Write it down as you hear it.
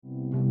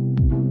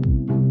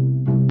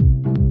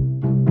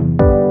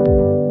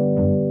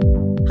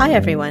Hi,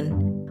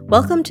 everyone.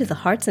 Welcome to the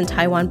Hearts in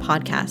Taiwan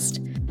podcast.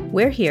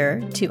 We're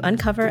here to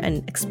uncover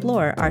and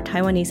explore our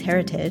Taiwanese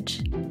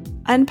heritage,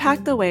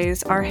 unpack the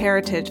ways our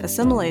heritage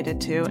assimilated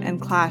to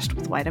and clashed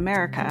with white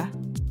America,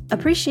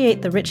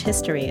 appreciate the rich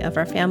history of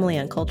our family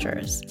and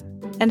cultures,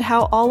 and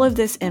how all of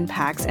this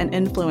impacts and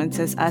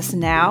influences us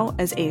now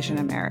as Asian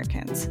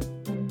Americans.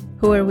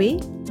 Who are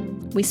we?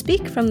 We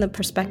speak from the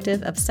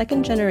perspective of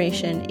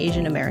second-generation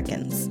Asian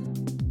Americans.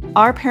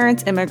 Our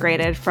parents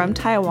immigrated from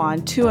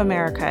Taiwan to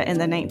America in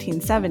the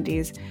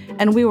 1970s,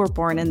 and we were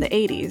born in the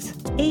 80s.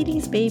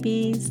 80s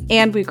babies.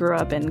 And we grew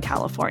up in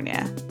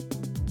California.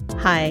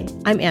 Hi,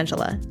 I'm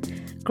Angela.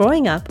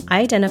 Growing up, I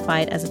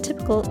identified as a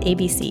typical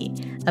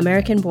ABC,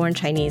 American-born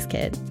Chinese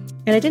kid,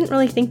 and I didn't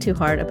really think too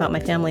hard about my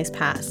family's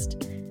past.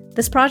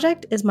 This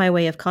project is my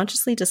way of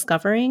consciously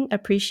discovering,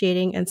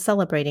 appreciating, and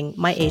celebrating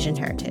my Asian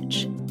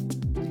heritage.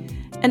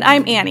 And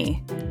I'm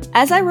Annie.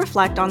 As I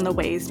reflect on the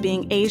ways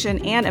being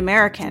Asian and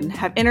American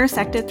have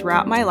intersected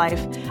throughout my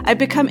life, I've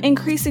become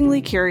increasingly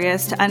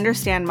curious to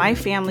understand my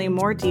family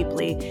more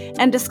deeply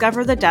and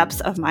discover the depths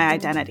of my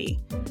identity.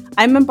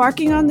 I'm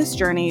embarking on this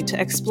journey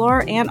to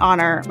explore and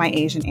honor my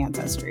Asian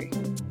ancestry.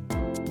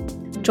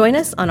 Join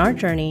us on our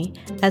journey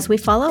as we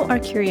follow our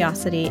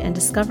curiosity and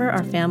discover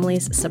our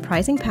family's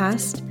surprising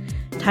past,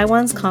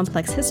 Taiwan's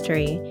complex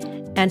history,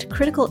 and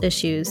critical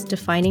issues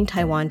defining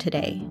Taiwan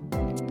today.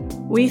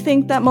 We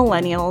think that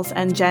millennials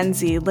and Gen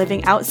Z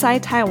living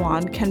outside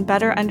Taiwan can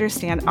better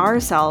understand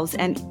ourselves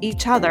and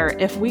each other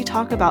if we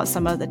talk about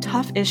some of the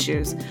tough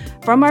issues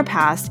from our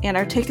past and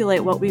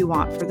articulate what we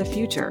want for the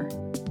future.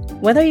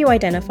 Whether you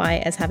identify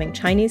as having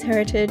Chinese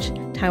heritage,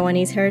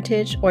 Taiwanese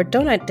heritage, or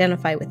don't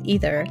identify with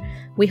either,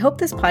 we hope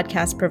this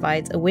podcast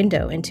provides a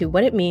window into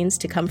what it means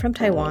to come from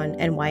Taiwan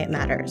and why it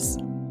matters.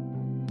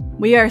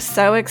 We are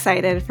so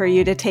excited for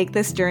you to take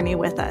this journey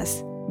with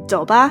us.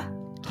 走吧!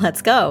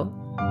 Let's go!